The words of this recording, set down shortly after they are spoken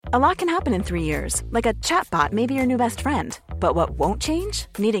A lot can happen in 3 years, like a chatbot may be your new best friend. But what won't change?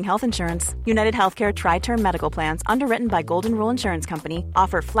 Needing health insurance. United Healthcare Tri-Term Medical Plans, underwritten by Golden Rule Insurance Company,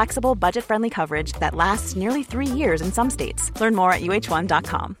 offer flexible, budget-friendly coverage that lasts nearly 3 years in some states. Learn more at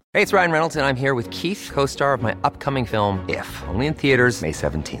uh1.com. Hey, it's Ryan Reynolds, and I'm here with Keith, co-star of my upcoming film, If, only in theaters May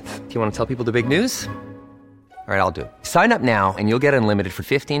 17th. Do you want to tell people the big news? All right, I'll do it. Sign up now and you'll get unlimited for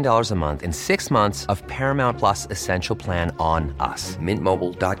 $15 a month and 6 months of Paramount Plus Essential Plan on us.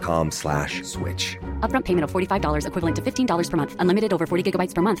 MintMobile.com/switch. Upfront payment of $45 equivalent to $15 per month. Unlimited over 40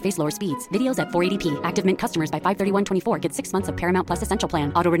 gigabytes per month. Face lower speeds. Videos at 480p. Active Mint customers by 531.24 get 6 months of Paramount Plus Essential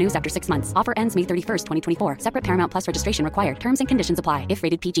Plan. Auto renews after 6 months. Offer ends May 31st, 2024. Separate Paramount Plus registration required. Terms and conditions apply if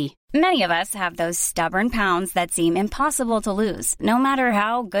rated PG. Many of us have those stubborn pounds that seem impossible to lose, no matter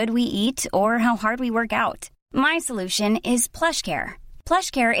how good we eat or how hard we work out. My solution is PlushCare.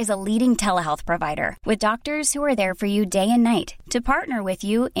 PlushCare is a leading telehealth provider with doctors who are there for you day and night to partner with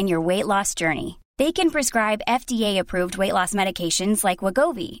you in your weight loss journey. They can prescribe FDA-approved weight loss medications like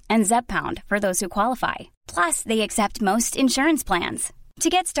Wegovy and Zepbound for those who qualify. Plus, they accept most insurance plans. To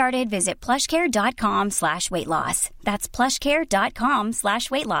get started, visit plushcare.com/weightloss. That's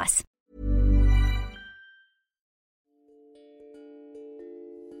plushcare.com/weightloss.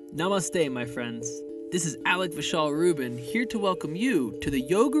 Namaste, my friends. This is Alec Vishal Rubin, here to welcome you to the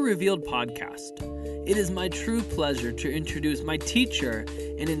Yoga Revealed podcast. It is my true pleasure to introduce my teacher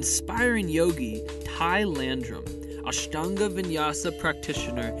and inspiring yogi, Ty Landrum, Ashtanga Vinyasa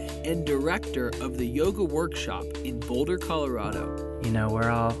practitioner and director of the Yoga Workshop in Boulder, Colorado. You know, we're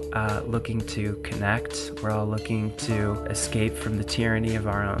all looking to connect. We're all looking to escape from the tyranny of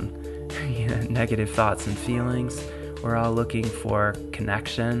our own negative thoughts and feelings. We're all looking for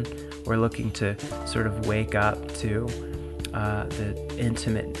connection. We're looking to sort of wake up to the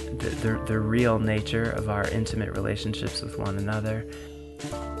intimate, the real nature of our intimate relationships with one another.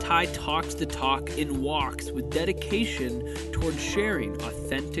 Ty talks the talk and walks with dedication toward sharing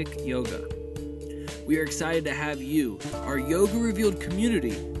authentic yoga. We are excited to have you, our Yoga Revealed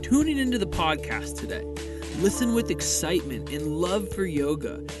community, tuning into the podcast today. Listen with excitement and love for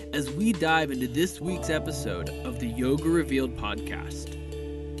yoga as we dive into this week's episode of the Yoga Revealed podcast.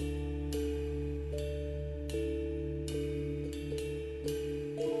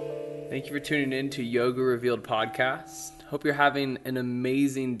 Thank you for tuning in to Yoga Revealed podcast. Hope you're having an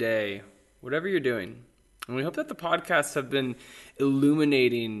amazing day, whatever you're doing. And we hope that the podcasts have been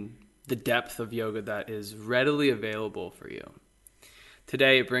illuminating the depth of yoga that is readily available for you.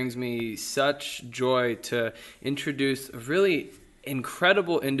 Today, it brings me such joy to introduce a really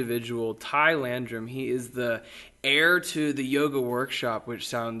incredible individual, Ty Landrum. He is the heir to the Yoga Workshop, which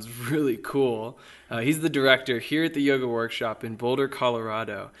sounds really cool. He's the director here at the Yoga Workshop in Boulder,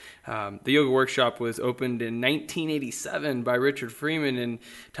 Colorado. The Yoga Workshop was opened in 1987 by Richard Freeman, and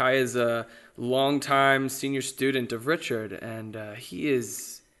Ty is a longtime senior student of Richard, and he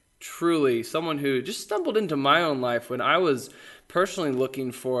is truly someone who just stumbled into my own life when I was personally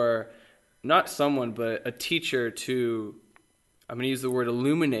looking for not someone, but a teacher to, I'm going to use the word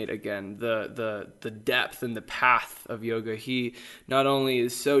illuminate again, the depth and the path of yoga. He not only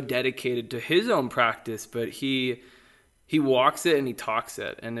is so dedicated to his own practice, but he walks it and he talks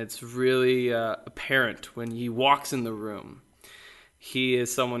it. And it's really apparent when he walks in the room. He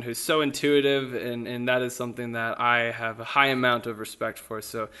is someone who's so intuitive, and that is something that I have a high amount of respect for.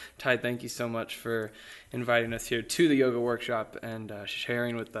 So, Ty, thank you so much for inviting us here to the Yoga Workshop and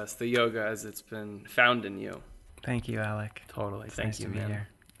sharing with us the yoga as it's been found in you. Thank you, Alec. Totally. It's Thank nice you, to be man. here.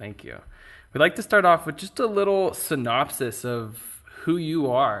 Thank you. We'd like to start off with just a little synopsis of who you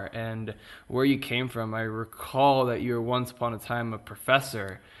are and where you came from. I recall that you were once upon a time a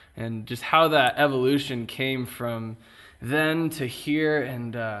professor, and just how that evolution came from then to here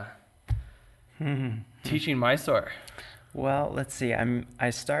and teaching Mysore. Well, let's see. I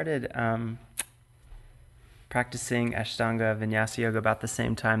started practicing Ashtanga Vinyasa Yoga about the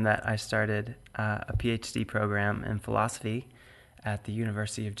same time that I started a PhD program in philosophy at the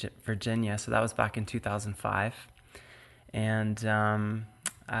University of Virginia. So that was back in 2005. And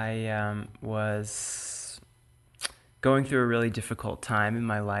I was going through a really difficult time in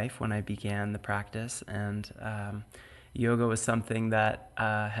my life when I began the practice. And yoga was something that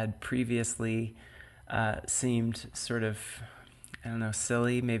had previously seemed sort of, I don't know,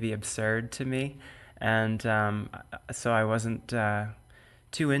 silly, maybe absurd to me. And so I wasn't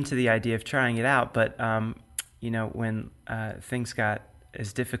too into the idea of trying it out. But, when things got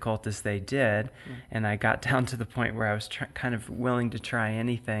as difficult as they did, and I got down to the point where I was kind of willing to try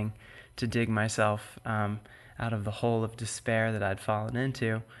anything to dig myself out of the hole of despair that I'd fallen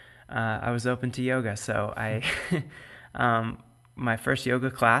into, I was open to yoga. So I my first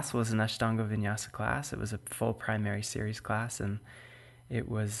yoga class was an Ashtanga Vinyasa class. It was a full primary series class, and it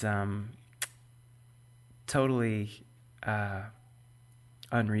was totally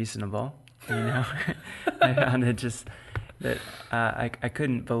unreasonable. I found it just that I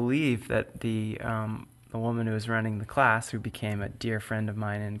couldn't believe that the woman who was running the class, who became a dear friend of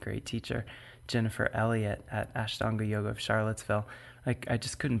mine and great teacher, Jennifer Elliott at Ashtanga Yoga of Charlottesville, I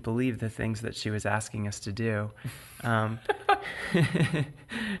just couldn't believe the things that she was asking us to do.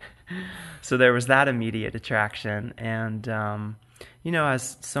 So there was that immediate attraction. And,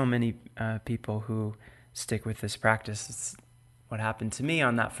 as so many people who stick with this practice, what happened to me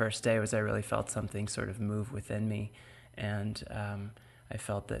on that first day was I really felt something sort of move within me. And I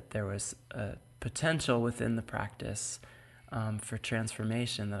felt that there was a potential within the practice for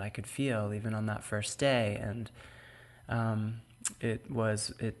transformation that I could feel even on that first day. And it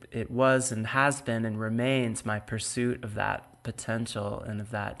was and has been and remains my pursuit of that potential and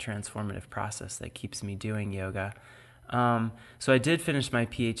of that transformative process that keeps me doing yoga. So I did finish my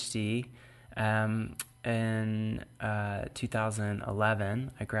PhD in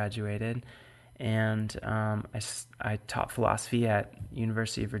 2011. I graduated, and I taught philosophy at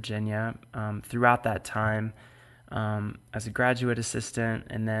University of Virginia throughout that time as a graduate assistant,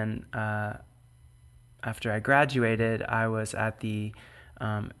 and then after I graduated, I was at the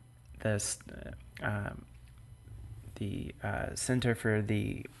Center for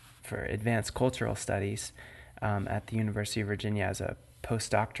Advanced Cultural Studies at the University of Virginia as a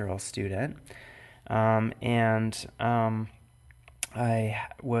postdoctoral student, and I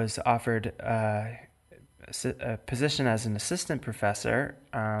was offered a position as an assistant professor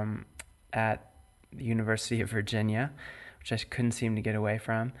at the University of Virginia, which I couldn't seem to get away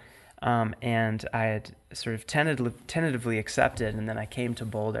from. And I had sort of tentatively accepted, and then I came to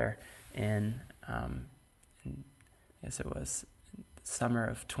Boulder in I guess it was summer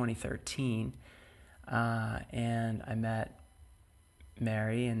of 2013, and I met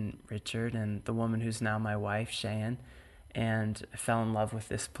Mary and Richard and the woman who's now my wife, Cheyenne, and I fell in love with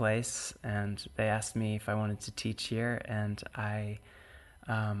this place, and they asked me if I wanted to teach here, and I,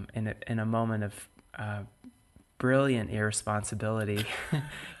 in a moment of brilliant irresponsibility,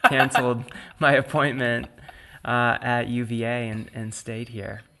 canceled my appointment at UVA and stayed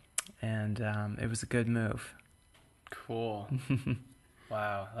here. And it was a good move. Cool.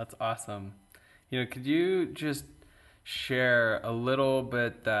 Wow, that's awesome. Could you just share a little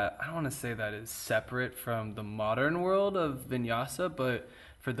bit that, I don't want to say that is separate from the modern world of Vinyasa, but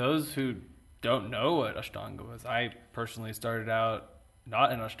for those who don't know what Ashtanga was, I personally started out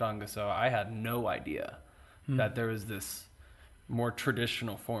not in Ashtanga, so I had no idea that there was this more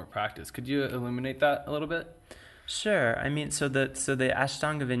traditional form of practice. Could you illuminate that a little bit? Sure. I mean, so the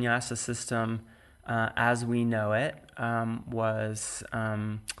Ashtanga Vinyasa system, as we know it, was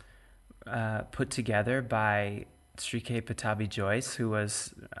put together by Sri K. Pattabhi Jois, who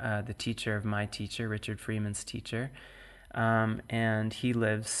was the teacher of my teacher, Richard Freeman's teacher, and he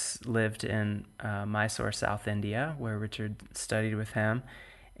lived in Mysore, South India, where Richard studied with him,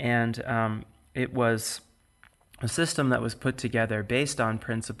 and it was a system that was put together based on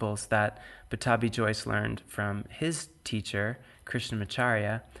principles that Pattabhi Jois learned from his teacher,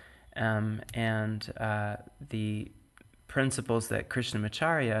 Krishnamacharya, and the principles that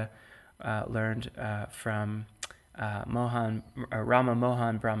Krishnamacharya learned from Rama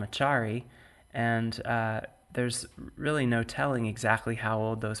Mohan Brahmachari, and there's really no telling exactly how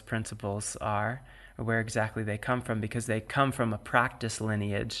old those principles are or where exactly they come from, because they come from a practice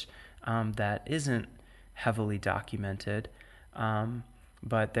lineage that isn't heavily documented,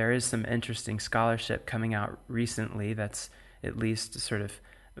 but there is some interesting scholarship coming out recently that's at least sort of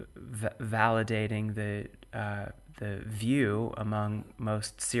validating the view among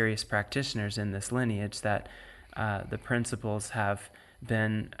most serious practitioners in this lineage that the principles have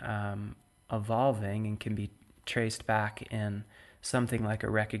been evolving and can be traced back in something like a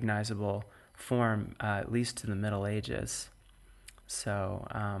recognizable form, at least to the Middle Ages. So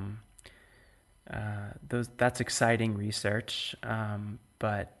that's exciting research,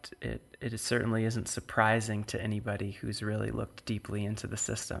 but it certainly isn't surprising to anybody who's really looked deeply into the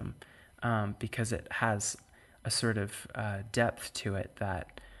system, because it has a sort of depth to it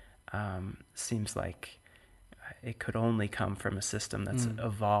that seems like it could only come from a system that's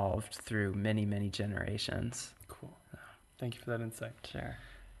evolved through many, many generations. Cool. Thank you for that insight. Sure.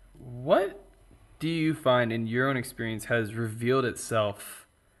 What do you find in your own experience has revealed itself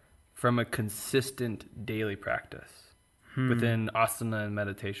from a consistent daily practice within asana and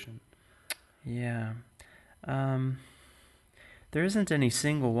meditation? Yeah. There isn't any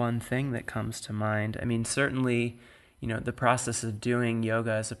single one thing that comes to mind. I mean, certainly, the process of doing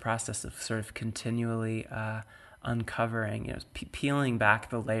yoga is a process of sort of continually uncovering, peeling back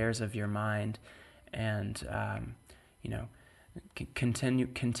the layers of your mind, and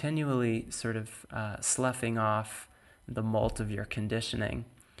continually sort of sloughing off the mold of your conditioning,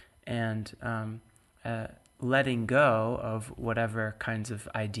 and letting go of whatever kinds of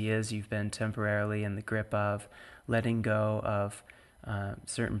ideas you've been temporarily in the grip of, letting go of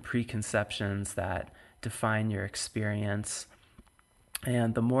certain preconceptions that define your experience.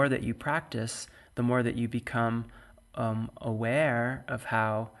 And the more that you practice, the more that you become aware of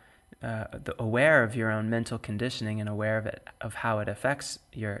aware of your own mental conditioning and aware of how it affects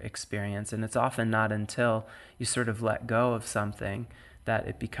your experience. And it's often not until you sort of let go of something that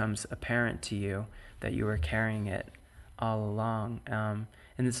it becomes apparent to you that you were carrying it all along.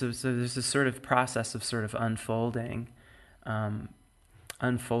 And so there's this sort of process of sort of unfolding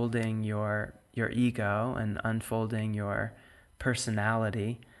your ego and unfolding your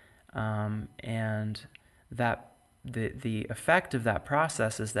personality, and that the effect of that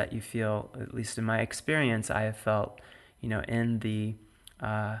process is that you feel, at least in my experience, I have felt, in the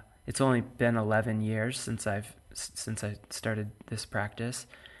it's only been 11 years since I started this practice,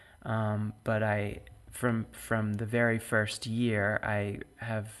 but from the very first year I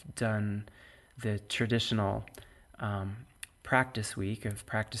have done the traditional practice week of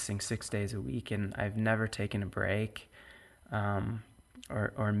practicing 6 days a week, and I've never taken a break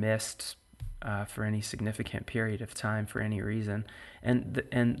or missed for any significant period of time for any reason. And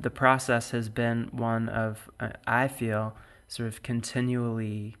the process has been one of, I feel, sort of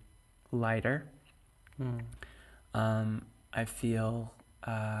continually lighter. I feel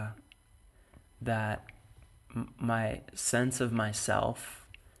that my sense of myself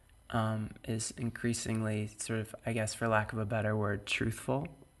is increasingly sort of, I guess for lack of a better word, truthful.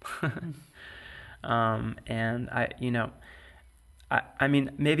 And I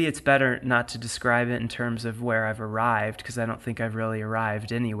mean, maybe it's better not to describe it in terms of where I've arrived, because I don't think I've really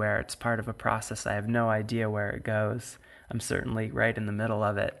arrived anywhere. It's part of a process. I have no idea where it goes. I'm certainly right in the middle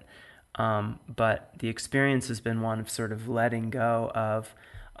of it. But the experience has been one of sort of letting go of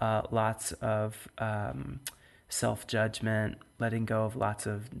lots of self-judgment, letting go of lots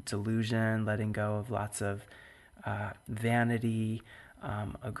of delusion, letting go of lots of vanity,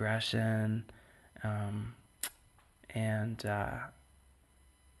 aggression, and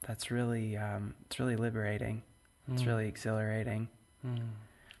that's really it's really liberating. It's really exhilarating.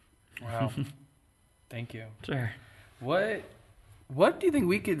 Wow. Thank you. Sure. What do you think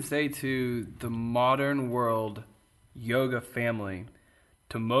we could say to the modern world yoga family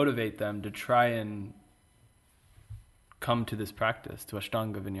to motivate them to try and come to this practice, to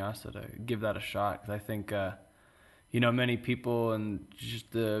Ashtanga Vinyasa, to give that a shot? Because I think, many people in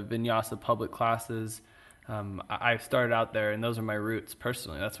just the Vinyasa public classes, I started out there, and those are my roots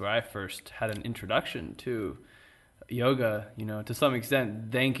personally. That's where I first had an introduction to yoga, to some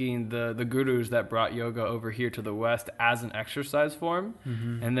extent thanking the gurus that brought yoga over here to the West as an exercise form.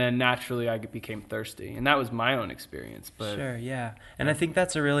 Mm-hmm. And then naturally I became thirsty, and that was my own experience. But sure, yeah. And I think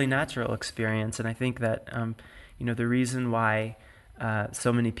that's a really natural experience, and I think that the reason why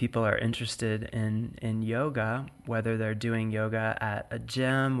so many people are interested in yoga, whether they're doing yoga at a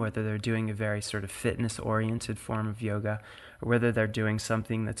gym, whether they're doing a very sort of fitness-oriented form of yoga, or whether they're doing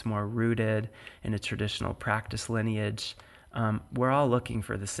something that's more rooted in a traditional practice lineage, we're all looking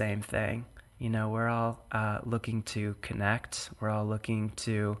for the same thing. We're all looking to connect. We're all looking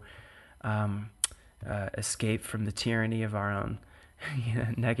to escape from the tyranny of our own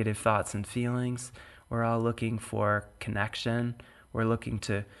negative thoughts and feelings. We're all looking for connection. We're looking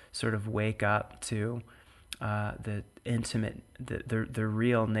to sort of wake up to the intimate, the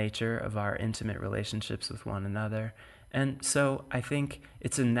real nature of our intimate relationships with one another. And so I think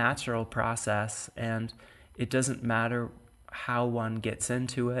it's a natural process, and it doesn't matter how one gets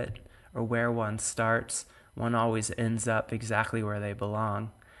into it or where one starts. One always ends up exactly where they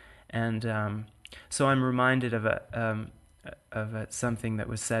belong. And so I'm reminded of something that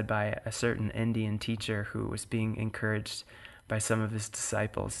was said by a certain Indian teacher who was being encouraged by some of his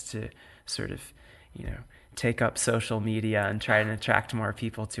disciples to sort of, take up social media and try and attract more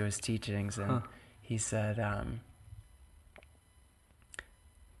people to his teachings. And he said,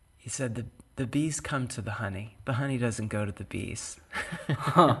 the bees come to the honey doesn't go to the bees.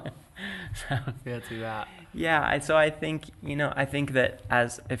 Fancy that. Yeah, so I think that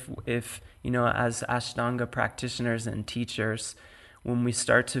as if as Ashtanga practitioners and teachers, when we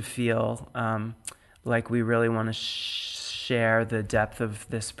start to feel like we really want to share the depth of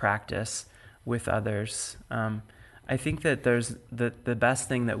this practice with others, I think that there's the best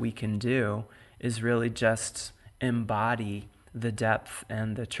thing that we can do is really just embody the depth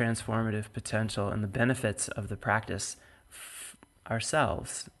and the transformative potential and the benefits of the practice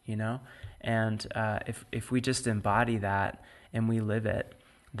ourselves, you know? And if we just embody that and we live it,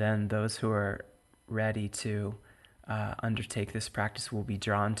 then those who are ready to undertake this practice will be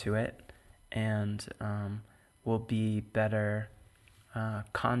drawn to it and will be better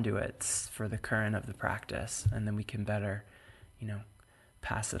conduits for the current of the practice, and then we can better, you know,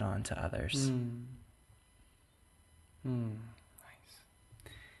 pass it on to others. Nice.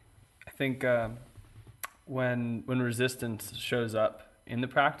 I think when resistance shows up in the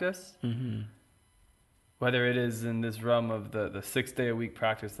practice, whether it is in this realm of the 6-day-a-week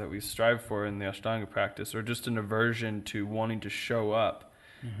practice that we strive for in the Ashtanga practice, or just an aversion to wanting to show up,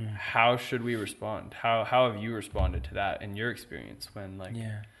 how should we respond? How have you responded to that in your experience when, like,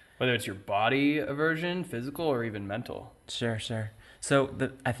 whether it's your body aversion, physical, or even mental? Sure. So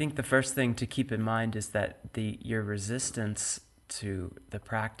I think the first thing to keep in mind is that your resistance to the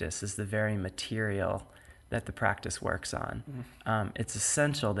practice is the very material that the practice works on. It's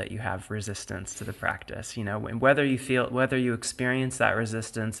essential that you have resistance to the practice, you know, and whether you experience that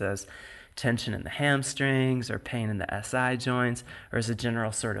resistance as tension in the hamstrings or pain in the SI joints, or as a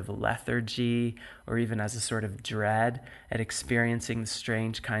general sort of lethargy, or even as a sort of dread at experiencing the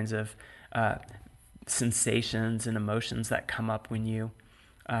strange kinds of sensations and emotions that come up when you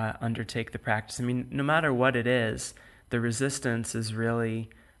undertake the practice. I mean, no matter what it is, the resistance is really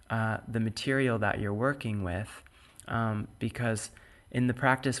the material that you're working with, because in the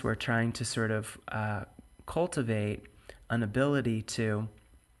practice we're trying to sort of cultivate an ability to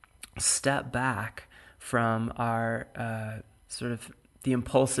step back from our sort of the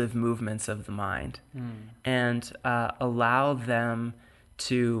impulsive movements of the mind and allow them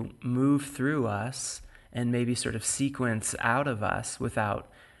to move through us and maybe sort of sequence out of us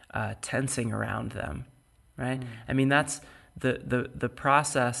without tensing around them, right? I mean, that's the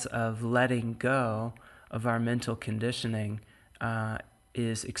process of letting go of our mental conditioning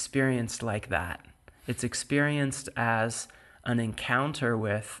is experienced like that. It's experienced as an encounter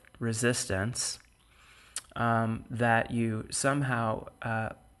with resistance that you somehow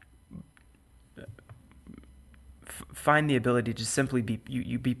find the ability to simply be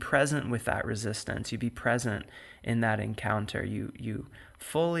you be present with that resistance. You be present in that encounter. You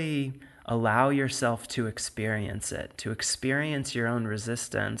fully allow yourself to experience it, to experience your own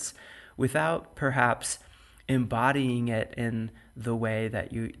resistance without perhaps embodying it in the way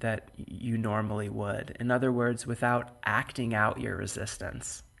that you normally would. In other words, without acting out your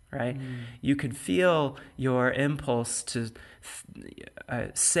resistance, right? You could feel your impulse to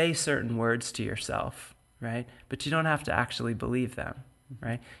say certain words to yourself, right? But you don't have to actually believe them,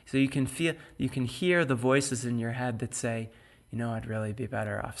 right? So you can hear the voices in your head that say, you know, I'd really be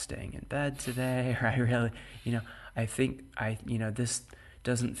better off staying in bed today, or I really, you know, I think this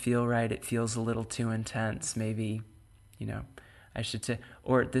doesn't feel right. It feels a little too intense. Maybe, you know, I should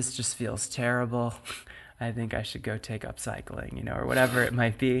or this just feels terrible. I think I should go take up cycling, you know, or whatever it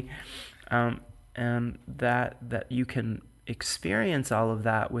might be. And that you can experience all of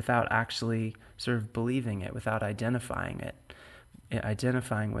that without actually sort of believing it, without identifying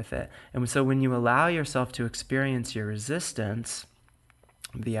with it. And so when you allow yourself to experience your resistance,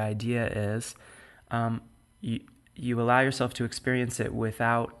 the idea is you allow yourself to experience it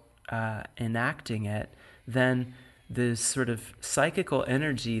without enacting it, then the sort of psychical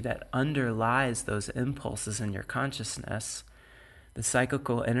energy that underlies those impulses in your consciousness, the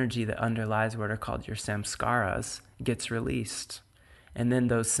psychical energy that underlies what are called your samskaras, gets released. And then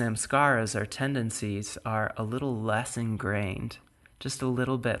those samskaras, or tendencies, are a little less ingrained, just a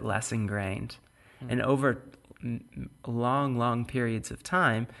little bit less ingrained. And over long periods of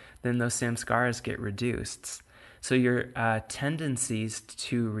time, then those samskaras get reduced. So your tendencies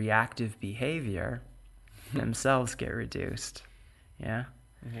to reactive behavior themselves get reduced. Yeah.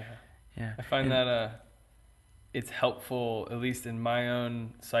 I find that it's helpful, at least in my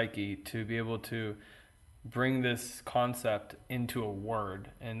own psyche, to be able to bring this concept into a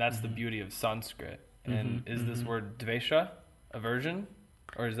word, and that's the beauty of Sanskrit. And is this word dvesha, aversion,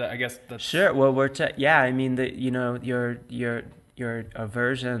 or is that? I guess that's sure. Well, I mean, your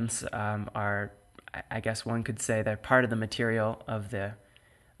aversions are, I guess one could say, they're part of the material of the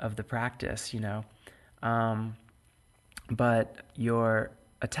practice, you know. But your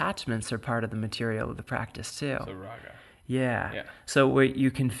attachments are part of the material of the practice too. So raga. Yeah. So where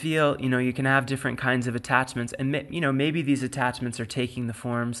you can feel, you know, you can have different kinds of attachments, and you know, maybe these attachments are taking the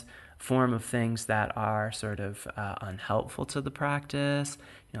form of things that are sort of unhelpful to the practice.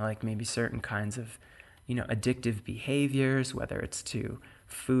 You know, like maybe certain kinds of, you know, addictive behaviors, whether it's to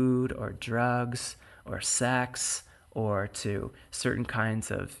food or drugs or sex or to certain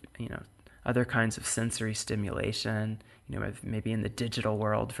kinds of, other kinds of sensory stimulation, maybe in the digital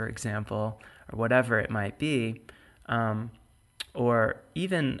world, for example, or whatever it might be. Or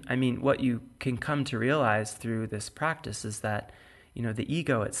even, what you can come to realize through this practice is that, the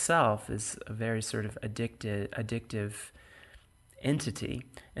ego itself is a very sort of addictive entity.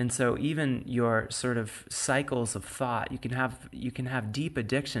 And so even your sort of cycles of thought, you can have deep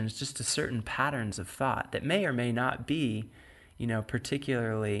addictions just to certain patterns of thought that may or may not be,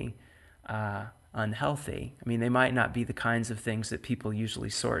 particularly unhealthy. They might not be the kinds of things that people usually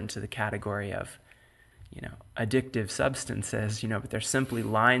sort into the category of, addictive substances, but they're simply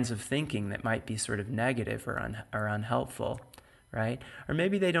lines of thinking that might be sort of negative or unhelpful, right? Or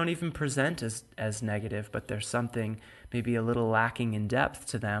maybe they don't even present as negative, but there's something maybe a little lacking in depth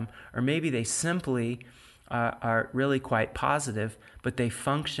to them. Or maybe they simply are really quite positive, but they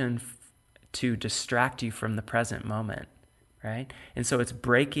function to distract you from the present moment, right? And so it's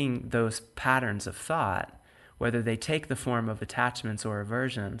breaking those patterns of thought, whether they take the form of attachments or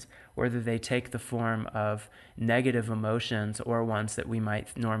aversions, whether they take the form of negative emotions or ones that we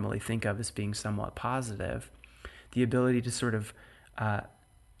might normally think of as being somewhat positive, the ability to sort of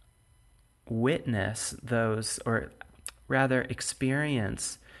witness those, or rather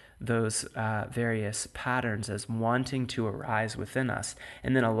experience those various patterns as wanting to arise within us,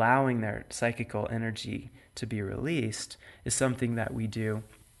 and then allowing their psychical energy to be released, is something that we do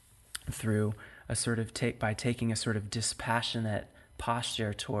through a sort of by taking a sort of dispassionate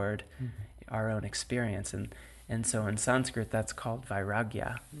posture toward our own experience. And so in Sanskrit, that's called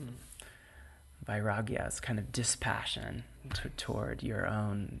vairagya. Vairagya is kind of dispassion toward your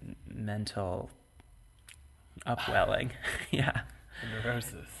own mental upwelling. Yeah.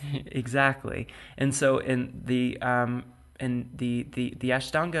 Neurosis. Exactly. And so in the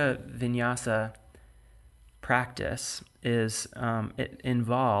Ashtanga Vinyasa practice is, it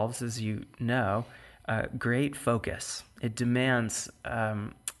involves, as you know, great focus. It demands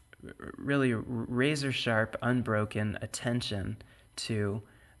really razor sharp, unbroken attention to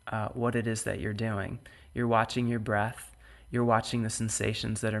what it is that you're doing. You're watching your breath. You're watching the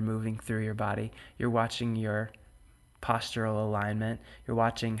sensations that are moving through your body. You're watching your postural alignment. You're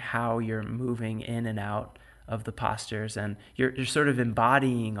watching how you're moving in and out of the postures, and you're sort of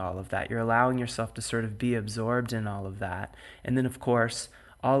embodying all of that. You're allowing yourself to sort of be absorbed in all of that. And then, of course,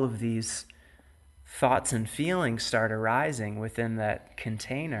 all of these thoughts and feelings start arising within that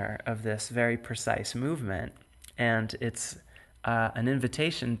container of this very precise movement. And it's an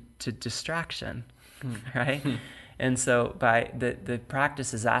invitation to distraction, right? And so by the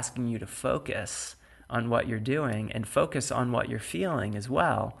practice is asking you to focus on what you're doing and focus on what you're feeling as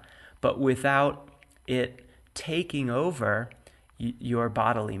well, but without it taking over your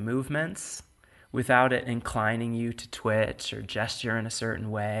bodily movements, without it inclining you to twitch or gesture in a certain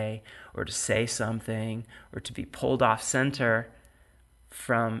way, or to say something, or to be pulled off center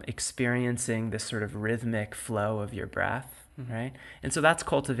from experiencing this sort of rhythmic flow of your breath, right? And so that's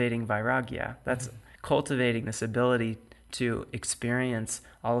cultivating vairagya. That's cultivating this ability to experience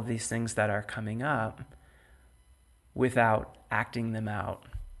all of these things that are coming up without acting them out.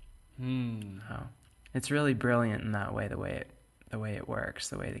 Oh. It's really brilliant in that way, the way it works,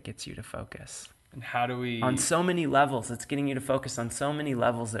 the way that gets you to focus. And how do we... On so many levels, it's getting you to focus on so many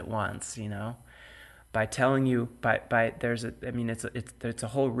levels at once, by telling you, it's a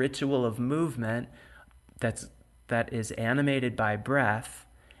whole ritual of movement that is animated by breath,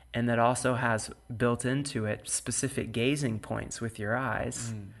 and that also has built into it specific gazing points with your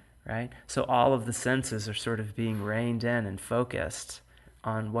eyes, right? So all of the senses are sort of being reined in and focused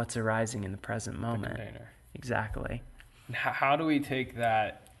on what's arising in the present moment. The container. Exactly. How do we take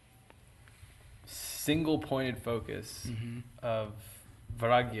that single-pointed focus of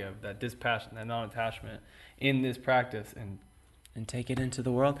vairagya, that dispassion, that non-attachment, in this practice and take it into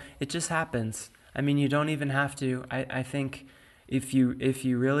the world? It just happens. You don't even have to. I think if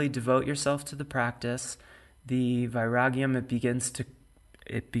you really devote yourself to the practice, the vairagyam,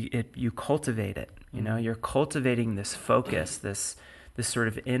 you cultivate it. You're cultivating this focus, this sort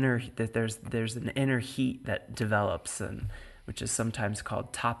of that there's an inner heat that develops, and which is sometimes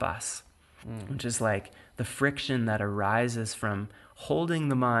called tapas, which is like the friction that arises from holding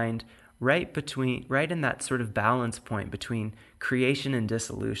the mind right in that sort of balance point between creation and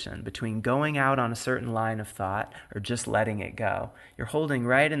dissolution, between going out on a certain line of thought or just letting it go. You're holding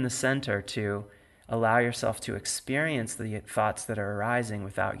right in the center to allow yourself to experience the thoughts that are arising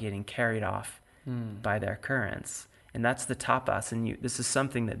without getting carried off by their currents. And that's the tapas. And this is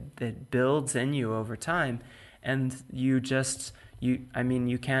something that builds in you over time. And you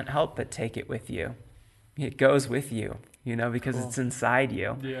can't help but take it with you it goes with you, because Cool. it's inside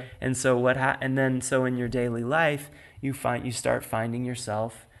you. Yeah. And so so in your daily life, you start finding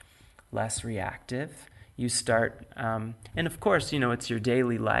yourself less reactive. You start, and of course, it's your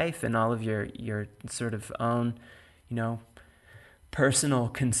daily life and all of your sort of own, personal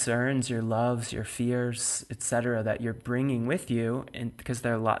concerns, your loves, your fears, etc., that you're bringing with you, and because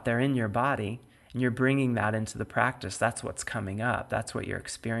they're in your body, and you're bringing that into the practice. That's what's coming up. That's what you're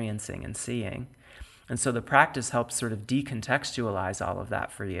experiencing and seeing. And so the practice helps sort of decontextualize all of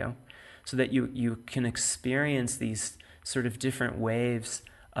that for you, so that you can experience these sort of different waves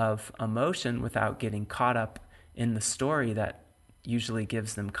of emotion without getting caught up in the story that usually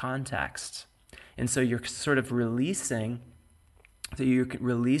gives them context. And so you're sort of releasing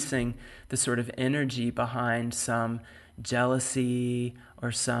the sort of energy behind some jealousy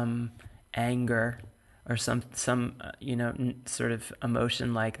or some anger or some sort of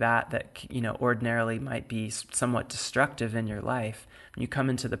emotion like that ordinarily might be somewhat destructive in your life. When you come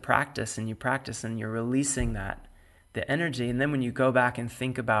into the practice and you practice and you're releasing the energy, and then when you go back and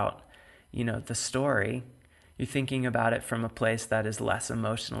think about the story, you're thinking about it from a place that is less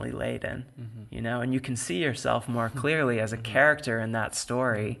emotionally laden, and you can see yourself more clearly as a character in that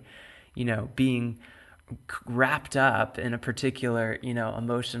story, being wrapped up in a particular,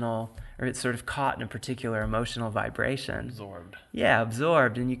 emotional, or it's sort of caught in a particular emotional vibration. Absorbed. Yeah,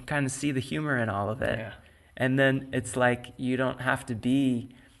 absorbed, and you can kind of see the humor in all of it. Yeah. And then it's like you don't have to be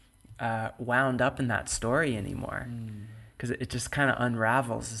wound up in that story anymore, because it just kind of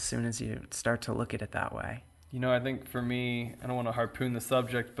unravels as soon as you start to look at it that way. I think for me, I don't want to harpoon the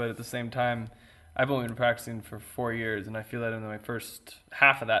subject, but at the same time, I've only been practicing for 4 years, and I feel that in my first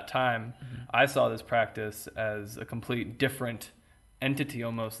half of that time, I saw this practice as a complete different entity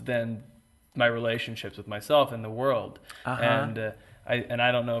almost than my relationships with myself and the world. And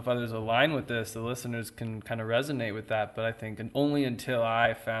I don't know if others align with this, the listeners can kind of resonate with that, but I think only until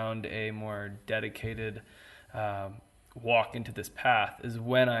I found a more dedicated walk into this path is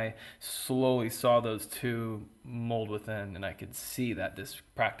when I slowly saw those two mold within, and I could see that this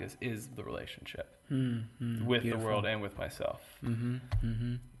practice is the relationship with Beautiful. the world and with myself.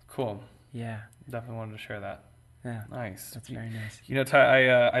 Cool. Yeah. Definitely wanted to share that. Yeah. Nice. That's very nice. Ty,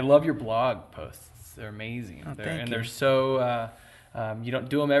 I love your blog posts. They're amazing. Oh, They're thank you. They're so you don't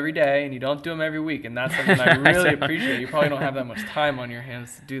do them every day, and you don't do them every week, and that's something I really appreciate. You probably don't have that much time on your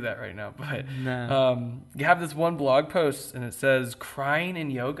hands to do that right now, but No. you have this one blog post, and it says crying in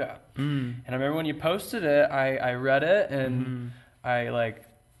yoga. And I remember when you posted it, I read it, and I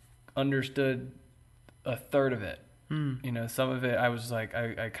understood a third of it. Some of it I was like,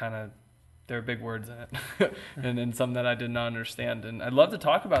 I kind of, there are big words in it, and then some that I did not understand. And I'd love to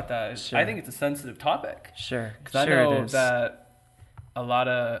talk about that. Sure. I think it's a sensitive topic. Sure. Because I Sure know it is. that a lot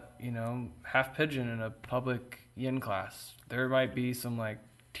of, half pigeon in a public yin class, there might be some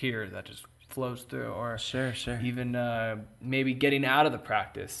tear that just flows through, or Sure. even maybe getting out of the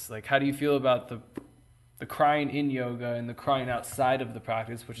practice. How do you feel about the crying in yoga and the crying outside of the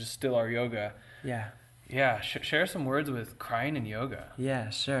practice, which is still our yoga? Yeah. Yeah, share some words with crying in yoga. Yeah,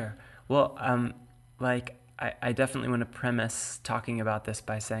 sure. Well, I definitely want to premise talking about this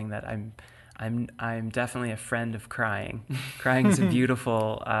by saying that I'm definitely a friend of crying. Crying is a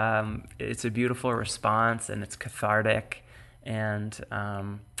beautiful, it's a beautiful response, and it's cathartic, and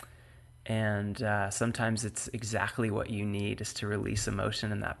sometimes it's exactly what you need, is to release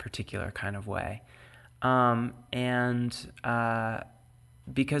emotion in that particular kind of way.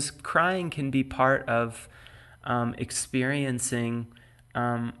 Because crying can be part of experiencing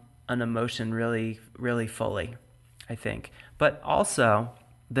an emotion really, really fully, I think. But also,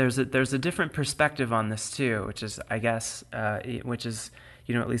 there's a different perspective on this too, which is, I guess, at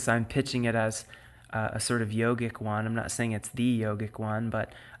least I'm pitching it as a sort of yogic one. I'm not saying it's the yogic one,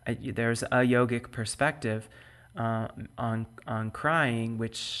 but there's a yogic perspective on crying,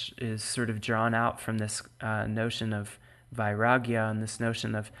 which is sort of drawn out from this notion of vairagya, and this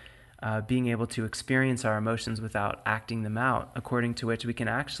notion of being able to experience our emotions without acting them out, according to which we can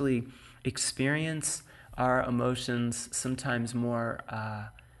actually experience our emotions sometimes more,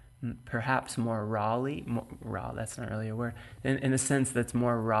 perhaps more raw, that's not really a word, in a sense that's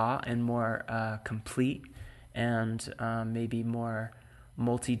more raw and more complete, and maybe more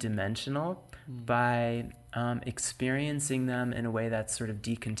multidimensional by experiencing them in a way that's sort of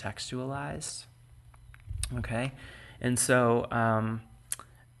decontextualized. Okay? And so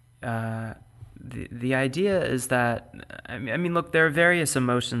the idea is that, I mean, look, there are various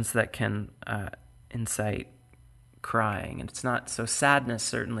emotions that can incite crying, and it's not so. Sadness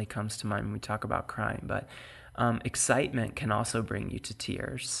certainly comes to mind when we talk about crying, but excitement can also bring you to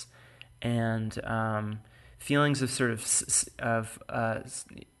tears, and feelings of sort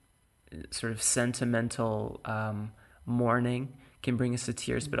of sentimental mourning can bring us to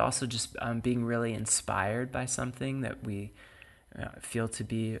tears, but also just being really inspired by something that we feel to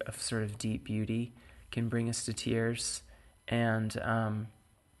be of sort of deep beauty can bring us to tears. And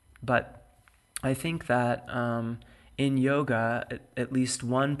but I think that in yoga, at least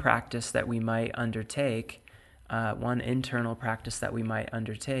one practice that we might undertake, one internal practice that we might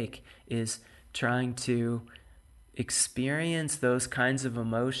undertake, is trying to experience those kinds of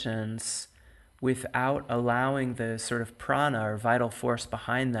emotions without allowing the sort of prana or vital force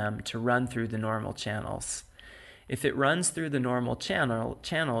behind them to run through the normal channels. If it runs through the normal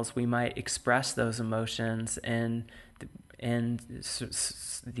channels, we might express those emotions in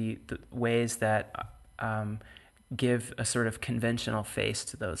the ways that give a sort of conventional face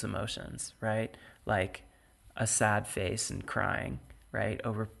to those emotions, right? Like a sad face and crying, right,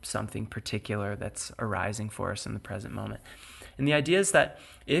 over something particular that's arising for us in the present moment. And the idea is that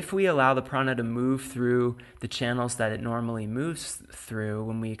if we allow the prana to move through the channels that it normally moves through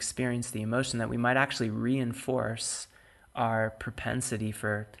when we experience the emotion, that we might actually reinforce our propensity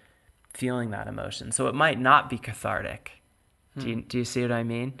for feeling that emotion. So it might not be cathartic. Do you see what I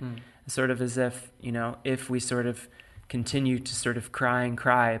mean? Sort of as if, if we sort of continue to sort of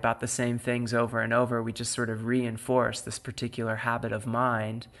cry about the same things over and over, we just sort of reinforce this particular habit of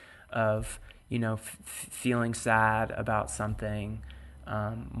mind of, feeling sad about something,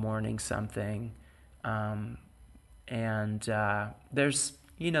 mourning something. And there's,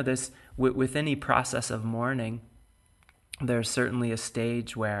 with any process of mourning, there's certainly a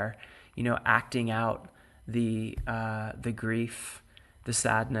stage where, acting out the grief, the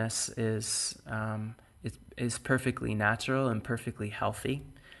sadness is perfectly natural and perfectly healthy.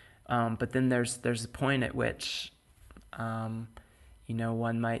 But then there's a point at which,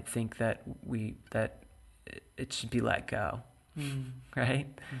 one might think that it should be let go, right?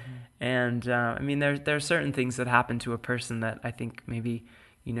 And there are certain things that happen to a person that I think maybe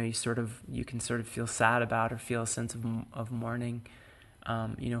you can sort of feel sad about or feel a sense of mourning,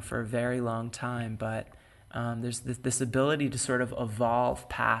 for a very long time. But there's this ability to sort of evolve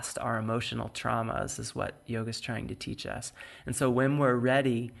past our emotional traumas is what yoga's trying to teach us. And so when we're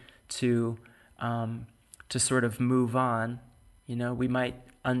ready to sort of move on, we might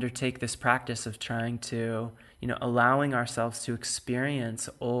undertake this practice of trying to, allowing ourselves to experience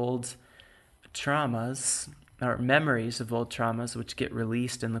old traumas or memories of old traumas which get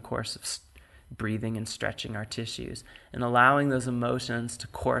released in the course of breathing and stretching our tissues, and allowing those emotions to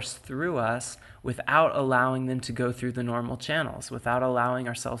course through us without allowing them to go through the normal channels, without allowing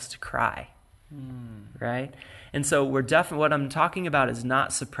ourselves to cry, right? And so what I'm talking about is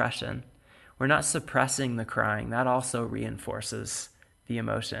not suppression. We're not suppressing the crying. That also reinforces the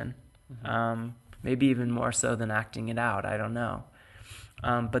emotion, maybe even more so than acting it out. I don't know,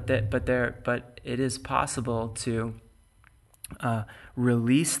 but it is possible to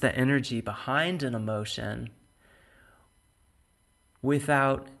release the energy behind an emotion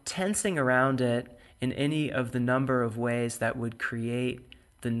without tensing around it in any of the number of ways that would create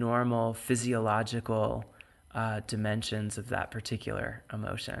the normal physiological dimensions of that particular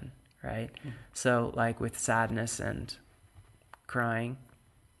emotion, right? So like with sadness and crying,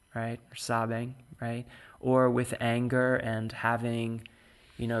 right, or sobbing, right, or with anger and having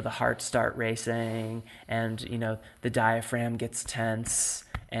the heart start racing and, the diaphragm gets tense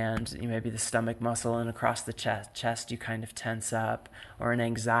and maybe the stomach muscle and across the chest you kind of tense up, or an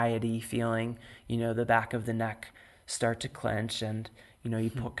anxiety feeling, the back of the neck start to clench and, you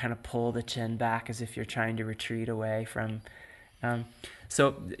kind of pull the chin back as if you're trying to retreat away from.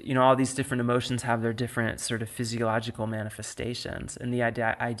 So, all these different emotions have their different sort of physiological manifestations. And the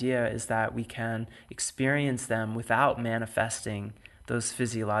idea is that we can experience them without manifesting those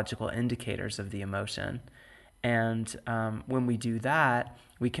physiological indicators of the emotion. And when we do that,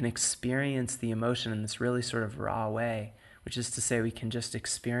 we can experience the emotion in this really sort of raw way, which is to say we can just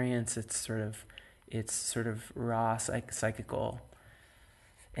experience its sort of raw psychical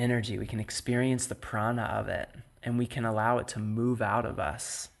energy. We can experience the prana of it, and we can allow it to move out of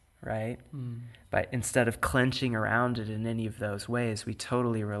us, right? But instead of clenching around it in any of those ways, we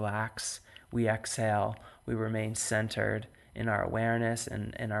totally relax, we exhale, we remain centered in our awareness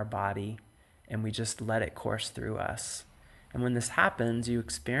and in our body, and we just let it course through us. And when this happens, you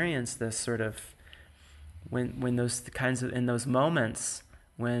experience this sort of, when those kinds of, in those moments,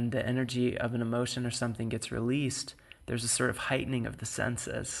 when the energy of an emotion or something gets released, there's a sort of heightening of the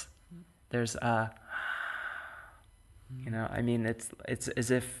senses. There's a, it's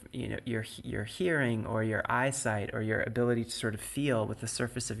as if, your hearing or your eyesight or your ability to sort of feel with the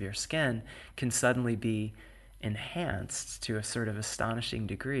surface of your skin can suddenly be enhanced to a sort of astonishing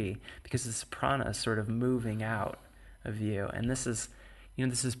degree because this prana is sort of moving out of you. And this is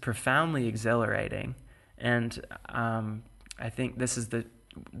profoundly exhilarating. And I think this is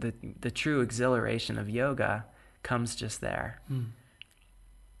the true exhilaration of yoga comes just there.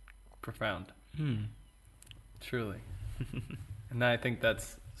 Profound. Truly. And I think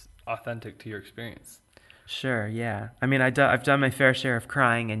that's authentic to your experience. Sure, yeah. I mean, I've done my fair share of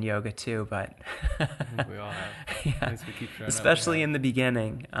crying in yoga too, but I think we all have. Yeah. At least we keep showing Especially up, in the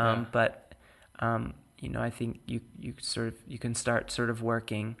beginning. Yeah. But I think you can start sort of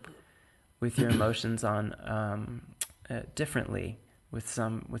working with your emotions on differently with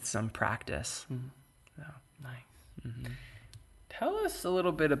some practice. So. Nice. Mm-hmm. Tell us a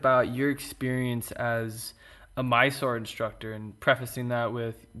little bit about your experience as a Mysore instructor, and prefacing that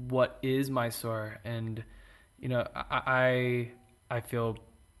with what is Mysore. And I feel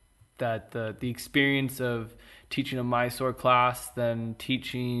that the experience of teaching a Mysore class than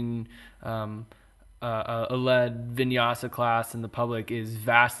teaching a led vinyasa class in the public is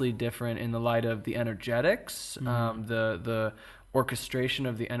vastly different in the light of the energetics, the orchestration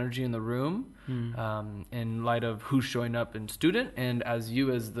of the energy in the room, in light of who's showing up in student, and as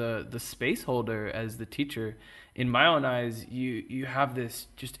you as the space holder, as the teacher. In my own eyes, you have this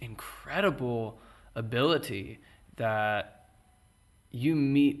just incredible ability that you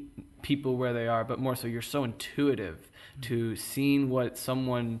meet people where they are, but more so you're so intuitive to seeing what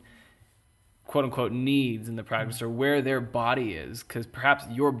someone quote unquote needs in the practice or where their body is, because perhaps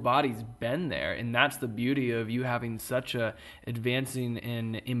your body's been there, and that's the beauty of you having such a advancing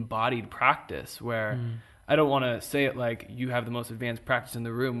and embodied practice where I don't want to say it like you have the most advanced practice in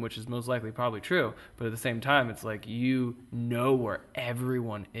the room, which is most likely probably true, but at the same time it's like you know where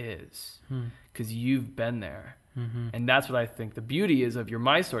everyone is because you've been there. And that's what I think the beauty is of your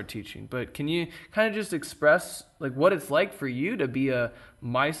Mysore teaching. But can you kind of just express like what it's like for you to be a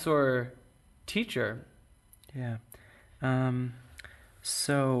Mysore teacher? Yeah.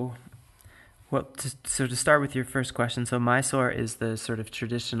 So to start with your first question, so Mysore is the sort of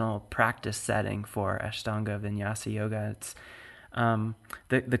traditional practice setting for Ashtanga Vinyasa Yoga. It's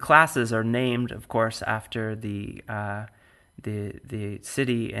the classes are named, of course, after the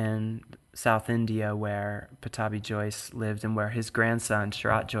city in South India where Pattabhi Jois lived and where his grandson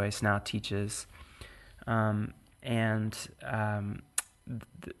Sharat Jois now teaches,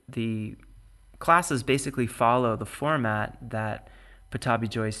 the classes basically follow the format that Pattabhi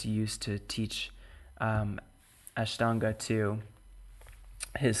Jois used to teach Ashtanga to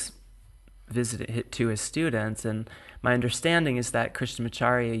his students. And my understanding is that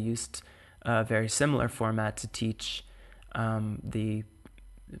Krishnamacharya used a very similar format to teach the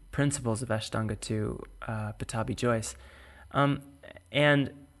principles of Ashtanga to Pattabhi Jois.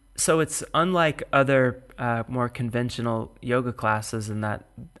 And so it's unlike other more conventional yoga classes in that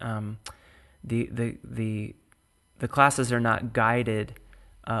the classes are not guided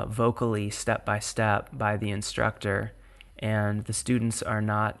vocally step by step by the instructor, and the students are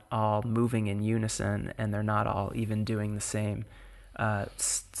not all moving in unison, and they're not all even doing the same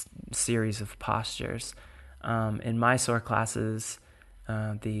series of postures. In Mysore classes,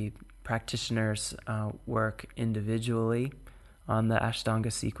 the practitioners work individually on the Ashtanga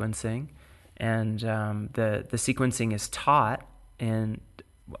sequencing, and the sequencing is taught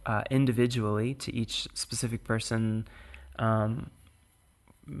individually to each specific person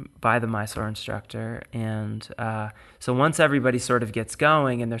by the Mysore instructor. And so once everybody sort of gets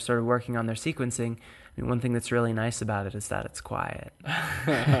going and they're sort of working on their sequencing, I mean, one thing that's really nice about it is that it's quiet.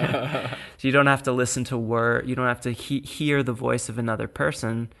 So you don't have to listen to you don't have to hear the voice of another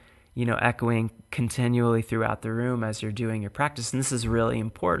person, echoing continually throughout the room as you're doing your practice. And this is really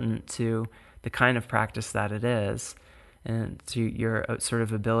important to the kind of practice that it is, and to your sort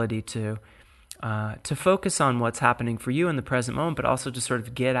of ability to focus on what's happening for you in the present moment, but also to sort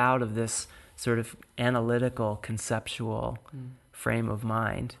of get out of this sort of analytical, conceptual frame of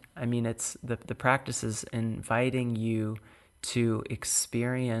mind. I mean, it's the practice is inviting you to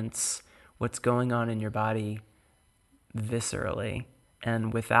experience what's going on in your body viscerally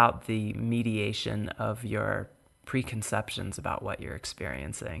and without the mediation of your preconceptions about what you're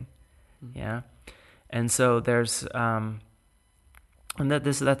experiencing. Yeah. And so there's, and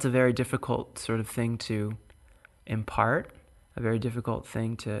that's a very difficult sort of thing to impart, a very difficult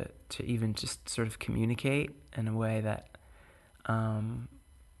thing to even just sort of communicate in a way that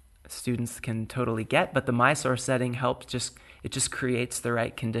students can totally get. But the Mysore setting helps it just creates the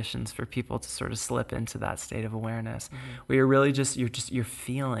right conditions for people to sort of slip into that state of awareness where you're really you're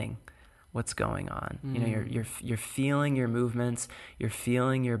feeling what's going on. You know, you're feeling your movements, you're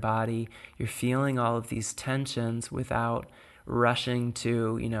feeling your body, you're feeling all of these tensions without rushing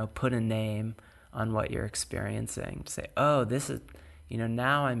to, you know, put a name on what you're experiencing. To say, oh, this is, you know,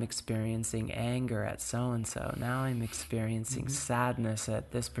 now I'm experiencing anger at so-and-so. Now I'm experiencing sadness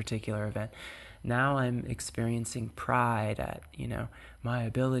at this particular event. Now I'm experiencing pride at, you know, my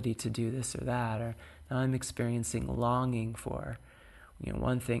ability to do this or that. Or now I'm experiencing longing for, you know,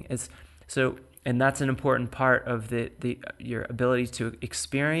 one thing. So, and that's an important part of your ability to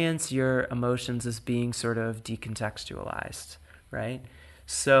experience your emotions as being sort of decontextualized, right?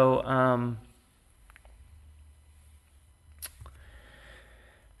 So,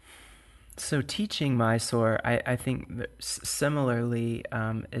 so teaching Mysore, I think that similarly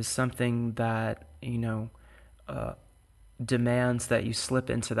is something that, you know, demands that you slip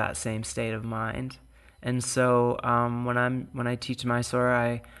into that same state of mind. And so when I teach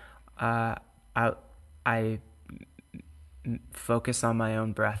Mysore, I focus on my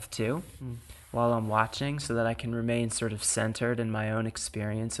own breath too, while I'm watching, so that I can remain sort of centered in my own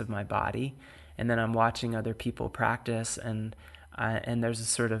experience of my body. And then I'm watching other people practice, and there's a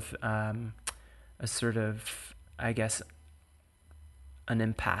sort of, I guess, an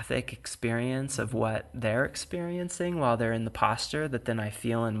empathic experience of what they're experiencing while they're in the posture that then I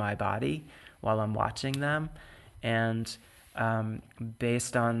feel in my body while I'm watching them. And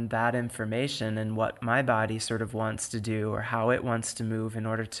based on that information and what my body sort of wants to do or how it wants to move in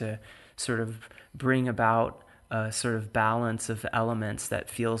order to sort of bring about a sort of balance of elements that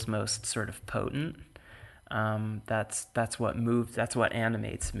feels most sort of potent, that's what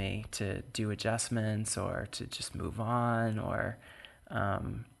animates me to do adjustments or to just move on, or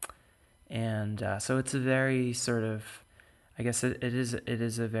so it's a very sort of, I guess it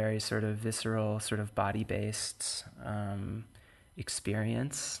is a very sort of visceral, sort of body-based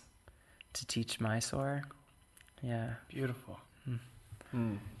experience to teach Mysore. Yeah. Beautiful.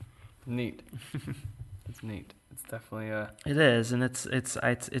 Neat. It's neat. It's definitely It is, and it's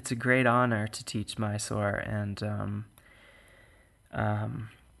a great honor to teach Mysore, and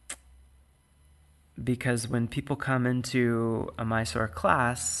because when people come into a Mysore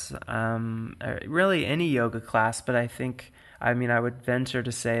class, really any yoga class, but I would venture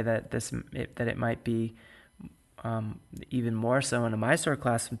to say that it might be even more so in a Mysore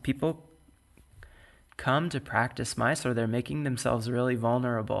class. When people come to practice Mysore, they're making themselves really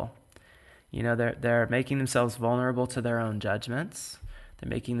vulnerable. You know, they're making themselves vulnerable to their own judgments. They're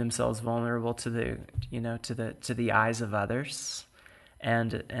making themselves vulnerable to the eyes of others,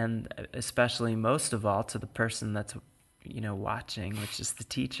 and especially most of all to the person that's, you know, watching, which is the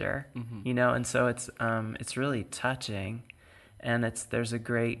teacher. You know, and so it's really touching, and there's a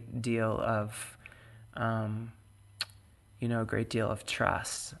great deal of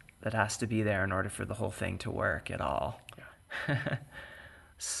trust that has to be there in order for the whole thing to work at all. Yeah.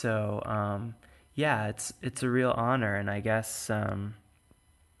 So, it's a real honor, and I guess,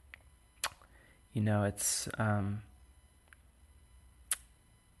 it's,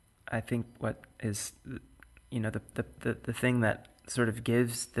 I think what is, you know, the thing that sort of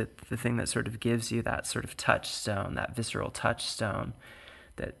gives, the thing that sort of gives you that sort of touchstone, that visceral touchstone,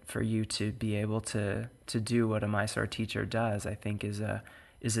 that for you to be able to do what a Mysore teacher does, I think is a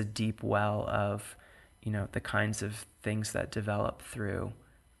deep well of, you know, the kinds of things that develop through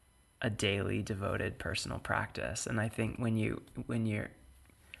a daily devoted personal practice. And I think when you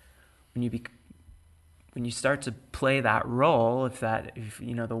start to play that role, if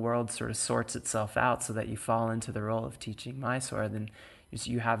you know, the world sort of sorts itself out so that you fall into the role of teaching Mysore, then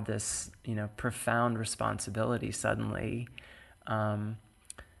you have this, you know, profound responsibility suddenly, that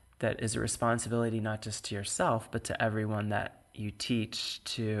is a responsibility not just to yourself, but to everyone that you teach,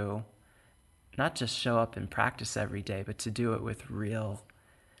 to not just show up and practice every day, but to do it with real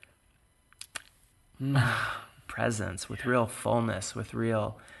presence, with real fullness, with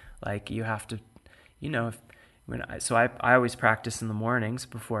real, like, you have to, you know, I always practice in the mornings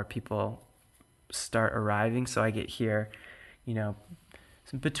before people start arriving. So I get here, you know,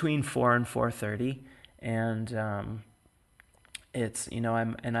 between 4 and 4:30, and it's, you know,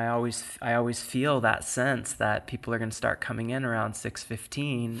 I always feel that sense that people are going to start coming in around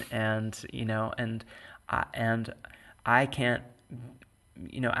 6:15, and, you know, and I can't,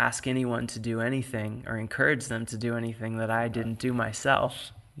 you know, ask anyone to do anything or encourage them to do anything that I didn't do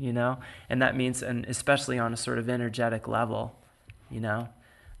myself, you know. And that means, and especially on a sort of energetic level, you know,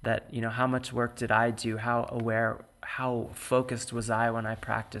 that, you know, how much work did I do? How aware, how focused was I when I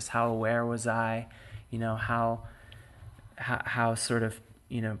practiced? How aware was I? You know, how sort of,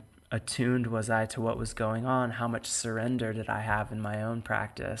 you know, attuned was I to what was going on? How much surrender did I have in my own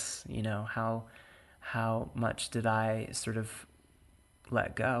practice? You know, how much did I sort of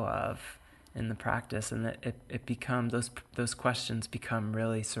let go of in the practice? And it become, those questions become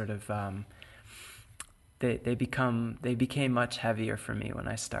really sort of, they became much heavier for me when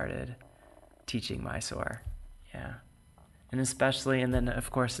I started teaching Mysore. Yeah. And especially, and then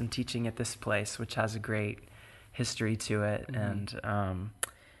of course in teaching at this place, which has a great history to it. Mm-hmm.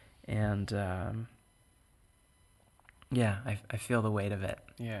 Yeah, I feel the weight of it.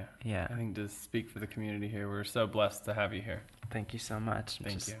 Yeah. Yeah. I think to speak for the community here, we're so blessed to have you here. Thank you so much.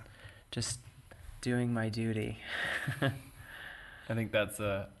 Thank you. Just doing my duty. I think that's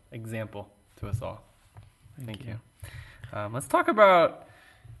an example to us all. Thank you. Let's talk about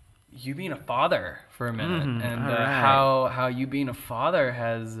you being a father for a minute, and right. how you being a father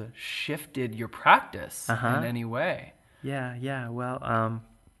has shifted your practice in any way. Yeah. Well,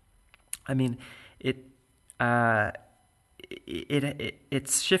 I mean, it's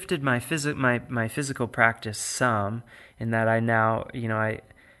shifted my physical practice some, in that I now, you know, I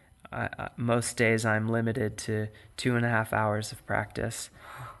most days I'm limited to 2.5 hours of practice,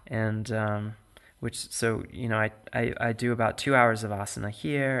 and so you know, I do about 2 hours of asana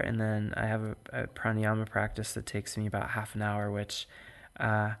here, and then I have a pranayama practice that takes me about half an hour, which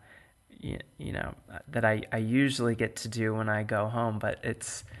you know, that I usually get to do when I go home, but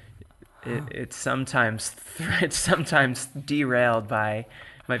it's sometimes derailed by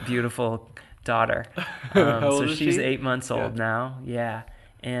my beautiful daughter. So she's 8 months old now. Yeah.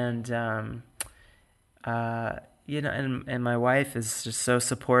 And, you know, and my wife is just so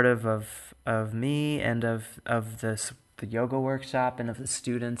supportive of me and of the yoga workshop and of the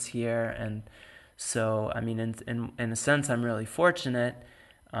students here. And so, I mean, in a sense, I'm really fortunate,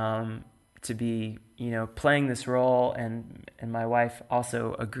 to be, you know, playing this role, and my wife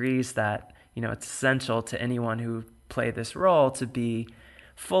also agrees that, you know, it's essential to anyone who play this role to be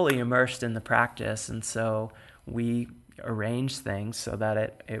fully immersed in the practice. And so we arrange things so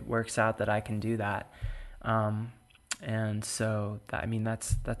that it works out that I can do that. And so that, I mean,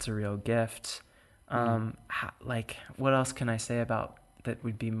 that's a real gift. Like, what else can I say about that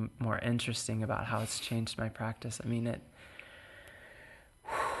would be more interesting about how it's changed my practice? I mean,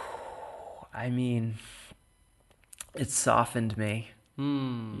 it softened me,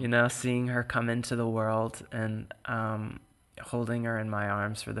 you know, seeing her come into the world and holding her in my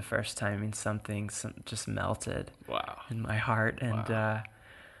arms for the first time. I mean, something just melted in my heart. And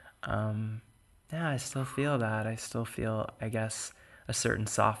yeah, I still feel that. I still feel, I guess, a certain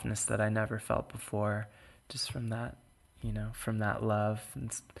softness that I never felt before, just from that, you know, from that love,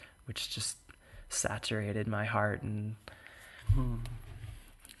 which just saturated my heart. And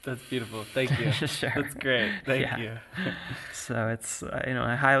that's beautiful. Thank you. Sure. That's great. Thank you. So it's, you know,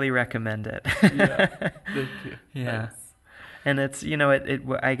 I highly recommend it. Yeah. Thank you. Yeah. Thanks. And it's, you know,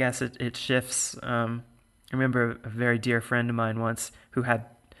 I guess it shifts. I remember a very dear friend of mine once who had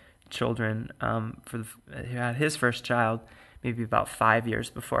children, who had his first child maybe about 5 years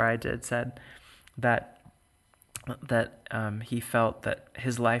before I did, said that he felt that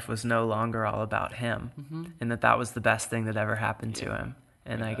his life was no longer all about him, and that was the best thing that ever happened to him.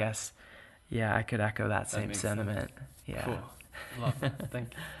 And I guess, yeah, I could echo that same sentiment. Sense. Yeah. Cool. Love that.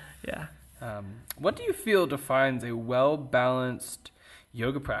 Thank you. Yeah. What do you feel defines a well-balanced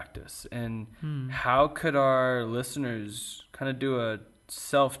yoga practice, and how could our listeners kind of do a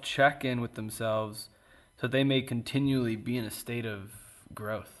self-check-in with themselves so they may continually be in a state of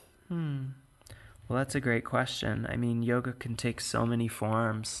growth? Well, that's a great question. I mean, yoga can take so many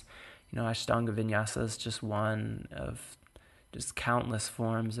forms. You know, Ashtanga Vinyasa is just one of just countless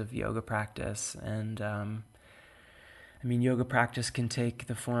forms of yoga practice. And I mean, yoga practice can take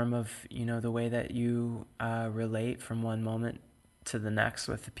the form of, you know, the way that you relate from one moment to the next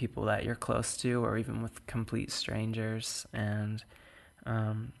with the people that you're close to, or even with complete strangers. And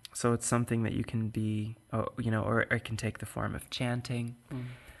so it's something that you can be, you know, or it can take the form of chanting,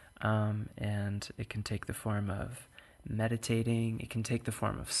 and it can take the form of meditating. It can take the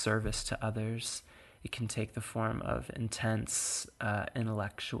form of service to others. It can take the form of intense,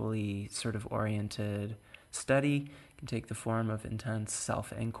 intellectually sort of oriented study. It can take the form of intense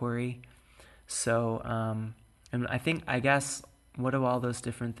self-inquiry. So, and I guess, what do all those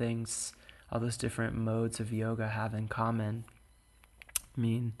different things, all those different modes of yoga have in common? I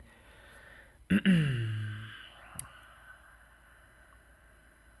mean,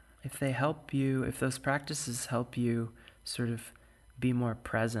 if those practices help you sort of be more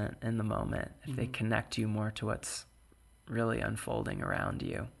present in the moment, if they connect you more to what's really unfolding around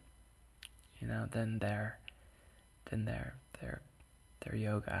you, you know, then they're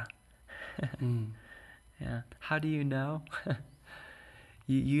yoga. Yeah. How do you know?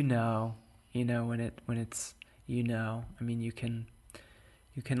 you know when it's I mean, you can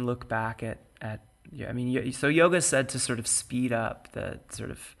look back at I mean, so yoga is said to sort of speed up the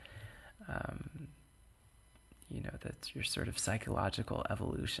sort of that's your sort of psychological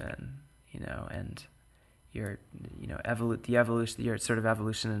evolution, and your your sort of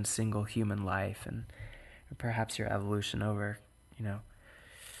evolution in single human life, and perhaps your evolution over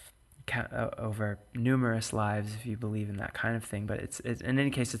over numerous lives, if you believe in that kind of thing. But it's in any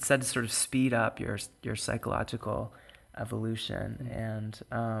case, it's said to sort of speed up your psychological evolution. And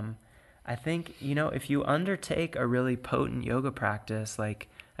I think if you undertake a really potent yoga practice like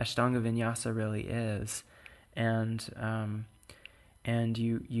Ashtanga Vinyasa really is, and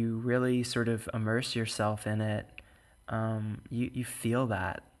you really sort of immerse yourself in it, you feel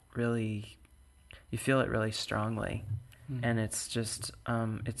that really, you feel it really strongly. And it's just,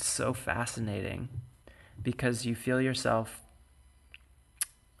 it's so fascinating because you feel yourself,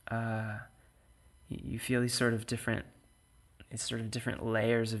 you feel these sort of different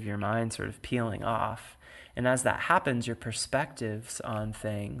layers of your mind sort of peeling off. And as that happens, your perspectives on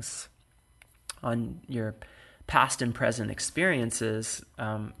things, on your past and present experiences,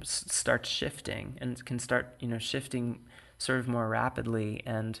 start shifting and can start, shifting sort of more rapidly.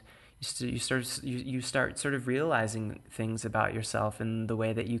 And you start sort of realizing things about yourself in the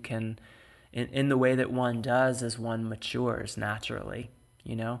way that you can, in the way that one does as one matures naturally,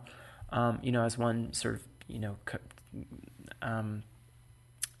 as one sort of,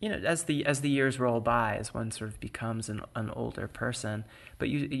 as the years roll by, as one sort of becomes an older person. But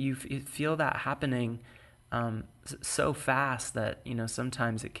you feel that happening so fast that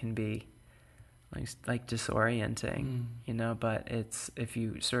sometimes it can be like disorienting, but it's, if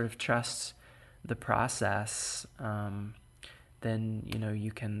you sort of trust the process, then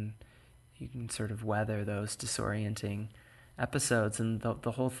you can sort of weather those disorienting episodes. And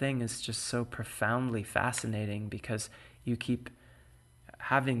the whole thing is just so profoundly fascinating because you keep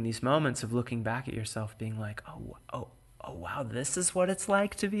having these moments of looking back at yourself being like, oh wow, this is what it's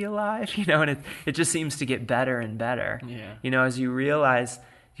like to be alive, and it just seems to get better and better. As you realize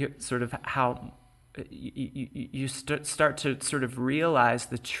sort of how you start to sort of realize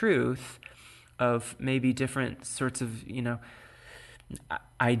the truth of maybe different sorts of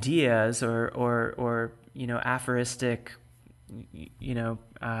ideas or aphoristic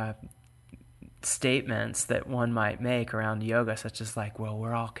statements that one might make around yoga, such as like, well,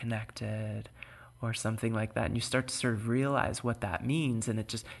 we're all connected or something like that. And you start to sort of realize what that means, and it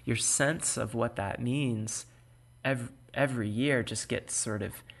just, your sense of what that means every year just gets sort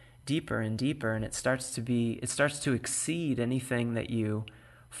of deeper and deeper, and it starts to exceed anything that you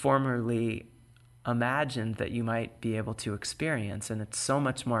formerly imagined that you might be able to experience. And it's so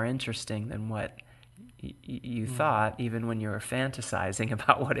much more interesting than what you thought, even when you were fantasizing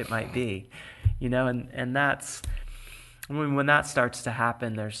about what it might be, and that's, when that starts to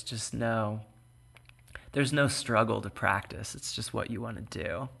happen, there's no struggle to practice. It's just what you want to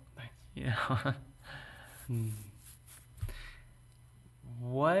do. Nice.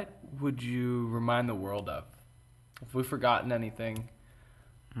 What would you remind the world of? If we've forgotten anything,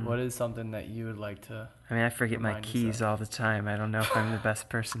 what is something that you would like to? I mean, I forget my keys all the time. I don't know if I'm the best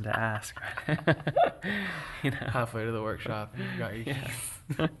person to ask. Halfway to the workshop, you got your keys.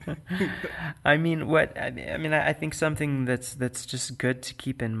 I think something that's just good to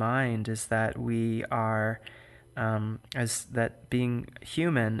keep in mind is that we are, as that being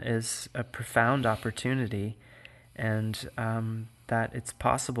human is a profound opportunity, and that it's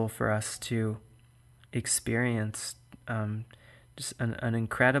possible for us to experience just an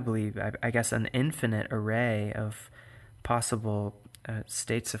incredibly, I guess, an infinite array of possible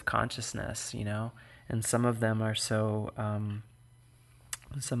states of consciousness, and some of them are so,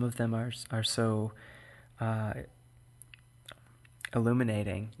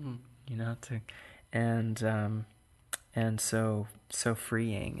 illuminating, and so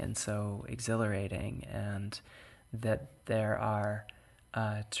freeing and so exhilarating, and that there are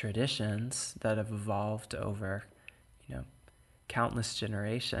traditions that have evolved over countless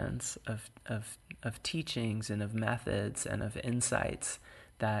generations of teachings and of methods and of insights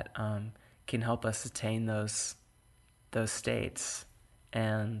that can help us attain those states.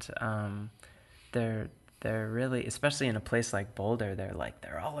 And they're really, especially in a place like Boulder,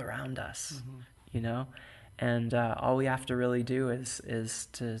 they're all around us, and all we have to really do is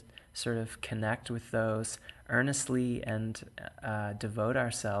to sort of connect with those earnestly and devote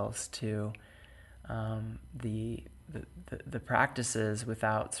ourselves to the practices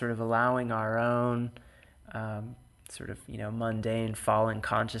without sort of allowing our own sort of, mundane fallen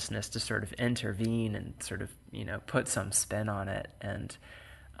consciousness to sort of intervene and sort of, put some spin on it. And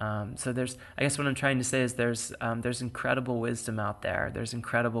so I guess what I'm trying to say is there's incredible wisdom out there. There's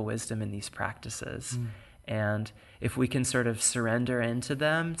incredible wisdom in these practices. And if we can sort of surrender into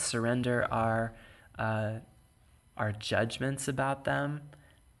them, surrender our judgments about them,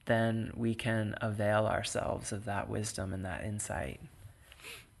 then we can avail ourselves of that wisdom and that insight.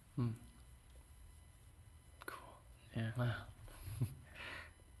 Cool. Yeah. Wow.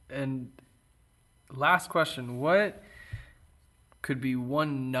 And last question, what could be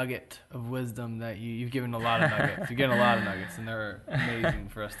one nugget of wisdom that you've given a lot of nuggets. You've given a lot of nuggets, and they're amazing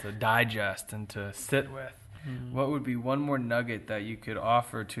for us to digest and to sit with. What would be one more nugget that you could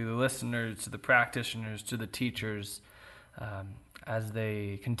offer to the listeners, to the practitioners, to the teachers, as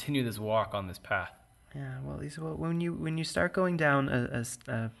they continue this walk on this path? Yeah, well, when you start going down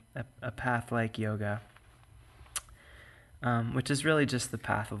a path like yoga, which is really just the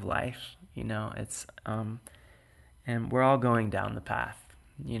path of life, it's and we're all going down the path,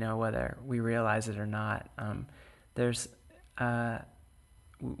 whether we realize it or not. There's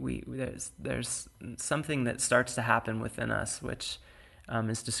something that starts to happen within us, which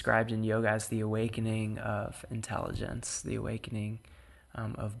is described in yoga as the awakening of intelligence, the awakening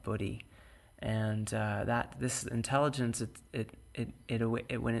of buddhi, and that this intelligence,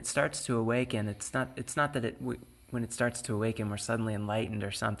 when it starts to awaken, it's not that when it starts to awaken we're suddenly enlightened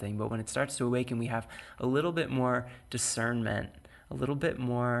or something, but when it starts to awaken we have a little bit more discernment, a little bit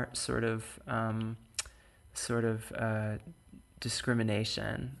more sort of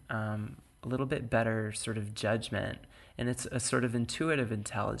discrimination, a little bit better sort of judgment, and it's a sort of intuitive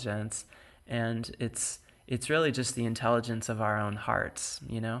intelligence, and it's really just the intelligence of our own hearts,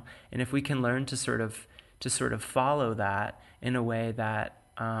 and if we can learn to sort of follow that in a way that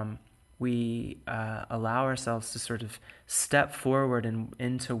we allow ourselves to sort of step forward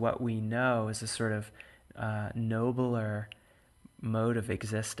into what we know is a sort of nobler mode of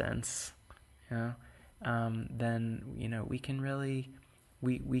existence, then we can really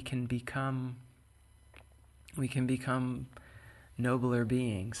we can become nobler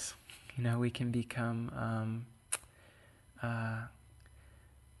beings. We can become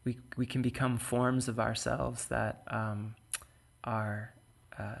we can become forms of ourselves that are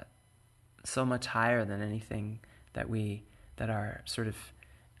so much higher than anything that our sort of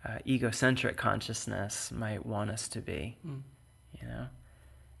egocentric consciousness might want us to be,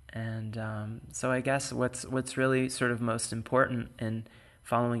 And so I guess what's really sort of most important in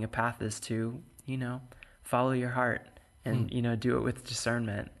following a path is to, follow your heart and, do it with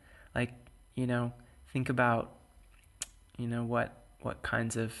discernment. Like, think about, what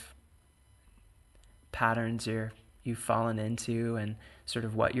kinds of patterns you've fallen into and sort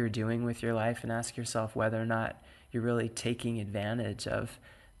of what you're doing with your life, and ask yourself whether or not you're really taking advantage of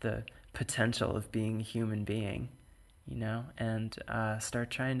the potential of being a human being, and start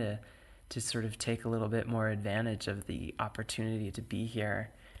trying to sort of take a little bit more advantage of the opportunity to be here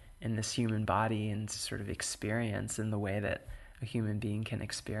in this human body and to sort of experience in the way that a human being can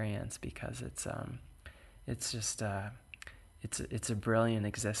experience, because it's just it's a brilliant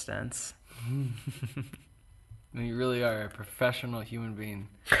existence. You really are a professional human being.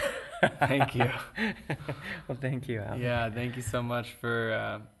 Thank you. Well, thank you, Al. Yeah, thank you so much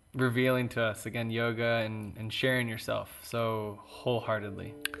for revealing to us, again, yoga and sharing yourself so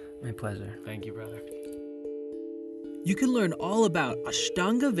wholeheartedly. My pleasure. Thank you, brother. You can learn all about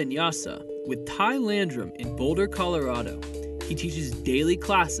Ashtanga Vinyasa with Ty Landrum in Boulder, Colorado. He teaches daily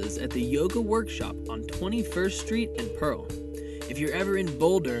classes at the Yoga Workshop on 21st Street and Pearl. If you're ever in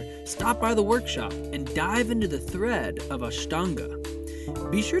Boulder, stop by the workshop and dive into the thread of Ashtanga.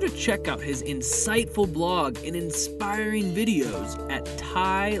 Be sure to check out his insightful blog and inspiring videos at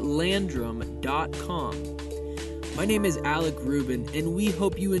tylandrum.com. My name is Alec Rubin, and we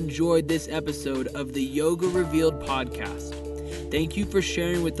hope you enjoyed this episode of the Yoga Revealed podcast. Thank you for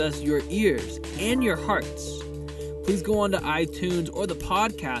sharing with us your ears and your hearts. Please go on to iTunes or the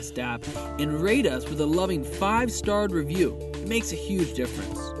podcast app and rate us with a loving 5-starred review. It makes a huge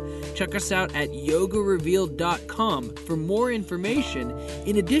difference. Check us out at yogarevealed.com for more information,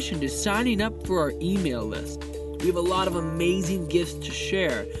 in addition to signing up for our email list. We have a lot of amazing gifts to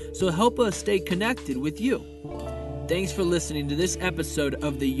share, so help us stay connected with you. Thanks for listening to this episode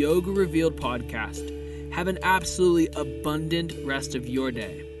of the Yoga Revealed podcast. Have an absolutely abundant rest of your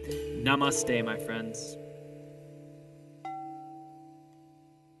day. Namaste, my friends.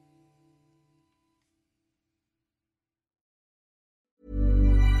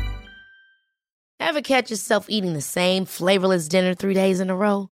 Ever catch yourself eating the same flavorless dinner 3 days in a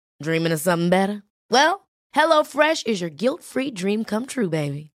row? Dreaming of something better? Well, HelloFresh is your guilt-free dream come true,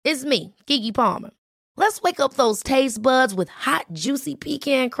 baby. It's me, Keke Palmer. Let's wake up those taste buds with hot, juicy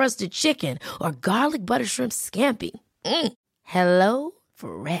pecan-crusted chicken or garlic butter shrimp scampi. Hello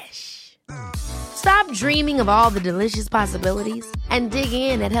Fresh. Stop dreaming of all the delicious possibilities and dig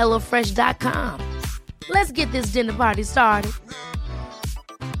in at HelloFresh.com. Let's get this dinner party started.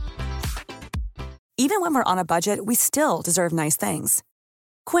 Even when we're on a budget, we still deserve nice things.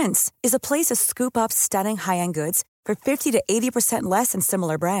 Quince is a place to scoop up stunning high-end goods for 50 to 80% less than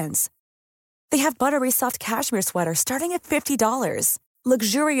similar brands. They have buttery soft cashmere sweaters starting at $50,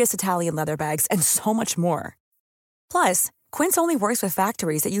 luxurious Italian leather bags, and so much more. Plus, Quince only works with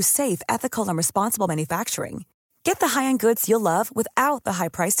factories that use safe, ethical, and responsible manufacturing. Get the high-end goods you'll love without the high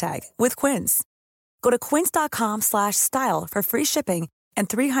price tag with Quince. Go to quince.com/style for free shipping and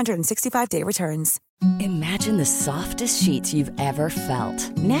 365-day returns. Imagine the softest sheets you've ever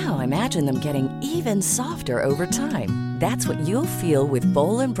felt. Now imagine them getting even softer over time. That's what you'll feel with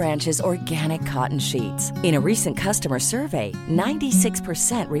Boll & Branch's organic cotton sheets. In a recent customer survey,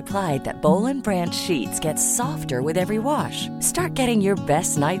 96% replied that Boll & Branch sheets get softer with every wash. Start getting your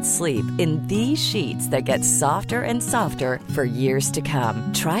best night's sleep in these sheets that get softer and softer for years to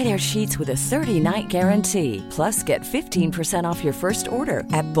come. Try their sheets with a 30-night guarantee. Plus, get 15% off your first order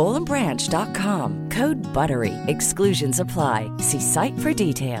at bollandbranch.com. Code BUTTERY. Exclusions apply. See site for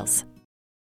details.